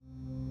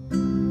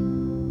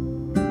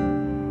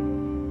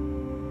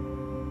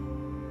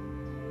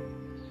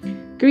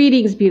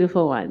Greetings,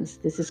 beautiful ones.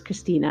 This is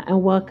Christina,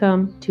 and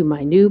welcome to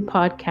my new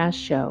podcast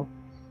show,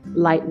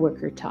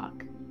 Lightworker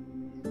Talk.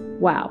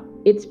 Wow,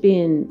 it's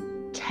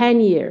been 10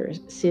 years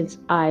since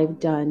I've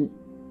done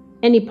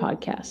any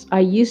podcast. I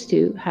used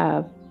to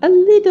have a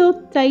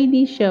little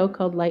tiny show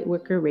called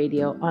Lightworker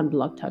Radio on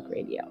Blog Talk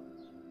Radio.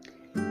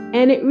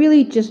 And it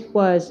really just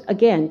was,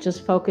 again,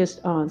 just focused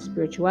on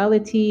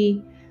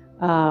spirituality,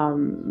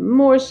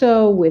 more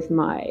so with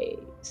my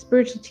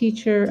spiritual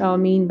teacher,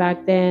 Almeen,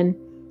 back then,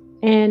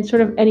 and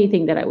sort of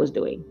anything that I was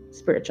doing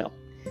spiritual.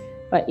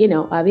 But,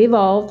 I've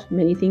evolved,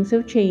 many things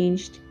have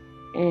changed,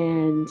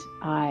 and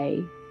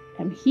I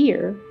am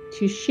here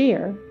to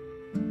share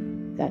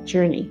that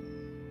journey.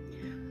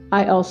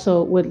 I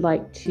also would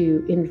like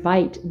to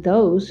invite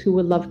those who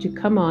would love to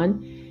come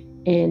on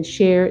and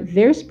share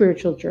their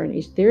spiritual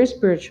journeys, their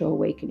spiritual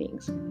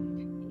awakenings.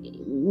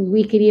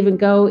 We could even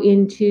go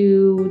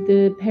into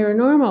the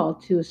paranormal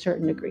to a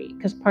certain degree,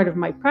 because part of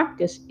my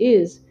practice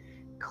is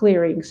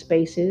clearing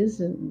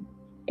spaces and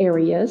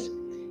areas.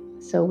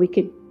 So we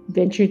could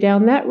venture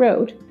down that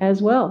road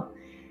as well.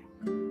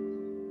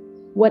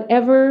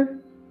 Whatever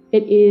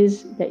it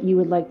is that you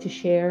would like to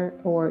share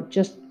or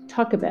just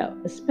talk about,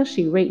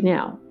 especially right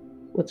now,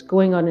 what's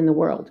going on in the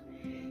world.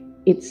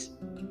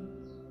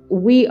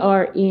 We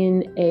are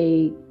in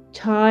a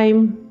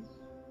time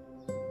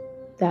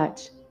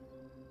that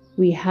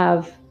we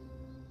have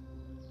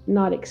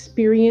not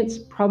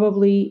experienced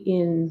probably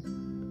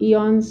in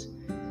eons,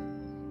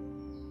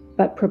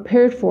 but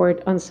prepared for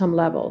it on some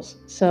levels.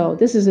 So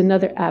this is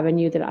another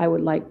avenue that I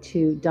would like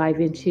to dive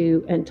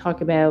into and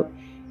talk about,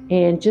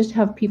 and just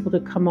have people to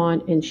come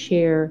on and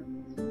share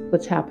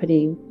what's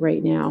happening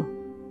right now.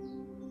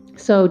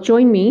 So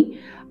join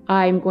me.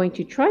 I'm going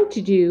to try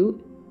to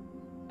do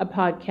a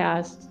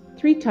podcast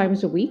 3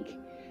 times a week.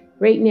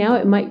 Right now,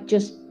 it might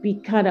just be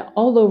kind of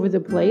all over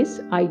the place.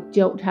 I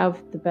don't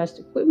have the best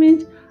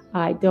equipment.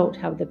 I don't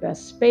have the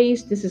best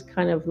space. This is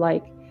kind of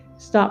like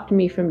stopped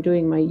me from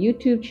doing my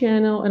YouTube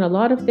channel and a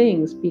lot of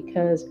things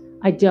because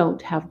I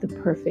don't have the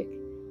perfect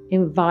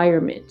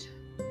environment.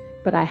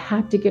 But I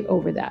had to get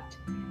over that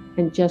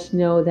and just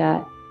know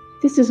that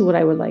this is what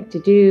I would like to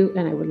do,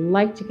 and I would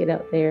like to get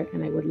out there,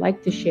 and I would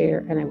like to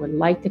share, and I would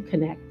like to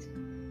connect,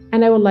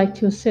 and I would like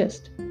to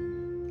assist.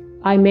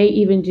 I may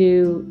even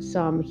do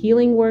some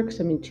healing work,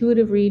 some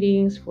intuitive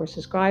readings for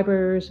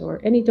subscribers,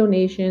 or any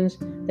donations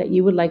that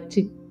you would like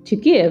to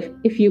give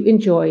if you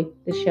enjoy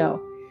the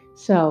show.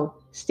 So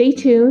stay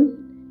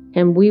tuned,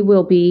 and we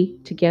will be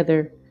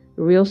together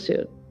real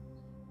soon.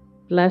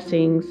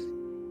 Blessings.